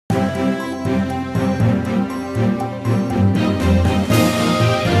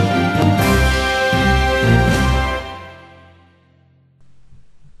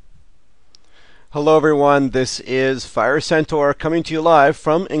Hello everyone, this is Fire Centaur coming to you live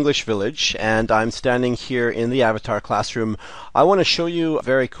from English Village, and I'm standing here in the Avatar classroom. I want to show you a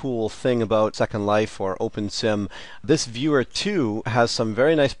very cool thing about Second Life or Opensim. This viewer too has some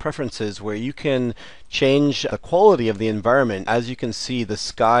very nice preferences where you can change the quality of the environment. As you can see, the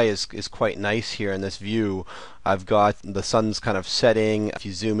sky is quite nice here in this view. I've got the sun's kind of setting. If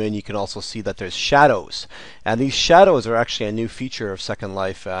you zoom in, you can also see that there's shadows. And these shadows are actually a new feature of Second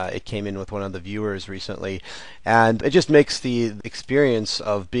Life. It came in with one of the viewers recently. And it just makes the experience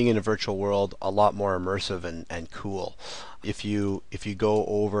of being in a virtual world a lot more immersive and cool. If you go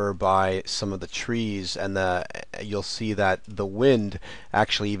over by some of the trees and you'll see that the wind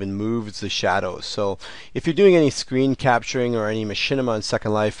actually even moves the shadows. So if you're doing any screen capturing or any machinima in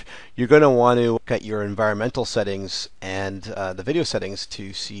Second Life, you're going to want to look at your environmental settings and the video settings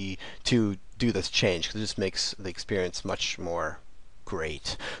to do this change, because it just makes the experience much more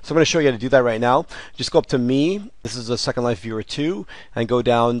great. So I'm going to show you how to do that right now. Just go up to Me. This is a Second Life Viewer 2, and go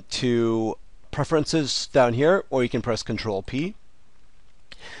down to Preferences down here, or you can press Control P.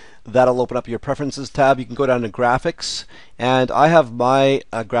 That'll open up your Preferences tab. You can go down to Graphics, and I have my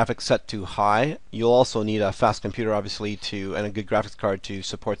graphics set to high. You'll also need a fast computer, obviously, and a good graphics card to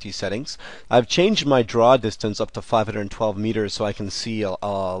support these settings. I've changed my draw distance up to 512 meters so I can see a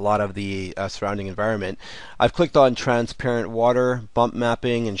lot of the surrounding environment. I've clicked on Transparent Water, Bump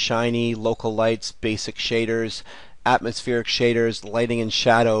Mapping and Shiny, Local Lights, Basic Shaders, Atmospheric Shaders, Lighting and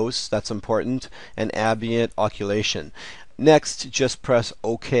Shadows, that's important, and Ambient Oculation. Next, just press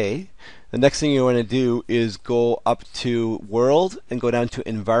OK. The next thing you want to do is go up to World and go down to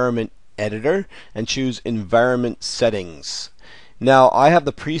Environment Editor and choose Environment Settings. Now I have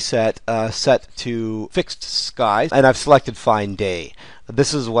the preset set to Fixed Skies, and I've selected Fine Day.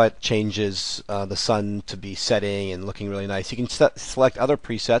 This is what changes the sun to be setting and looking really nice. You can select other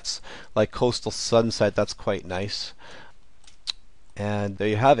presets like Coastal Sunset. That's quite nice. And there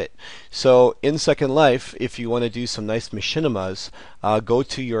you have it. So in Second Life, if you want to do some nice machinimas, go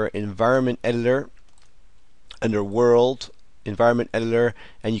to your Environment Editor, under World, Environment Editor,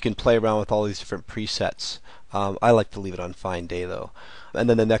 and you can play around with all these different presets. I like to leave it on Fine Day though. And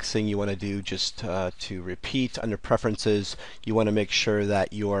then the next thing you want to do, just to repeat, under Preferences, you want to make sure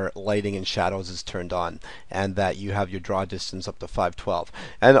that your lighting and shadows is turned on and that you have your draw distance up to 512.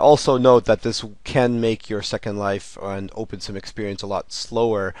 And also note that this can make your Second Life and Opensim experience a lot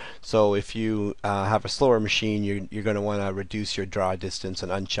slower. So if you have a slower machine, you're going to want to reduce your draw distance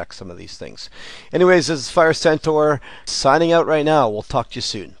and uncheck some of these things. Anyways, this is Fire Centaur signing out right now. We'll talk to you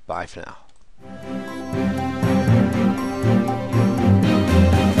soon. Bye for now.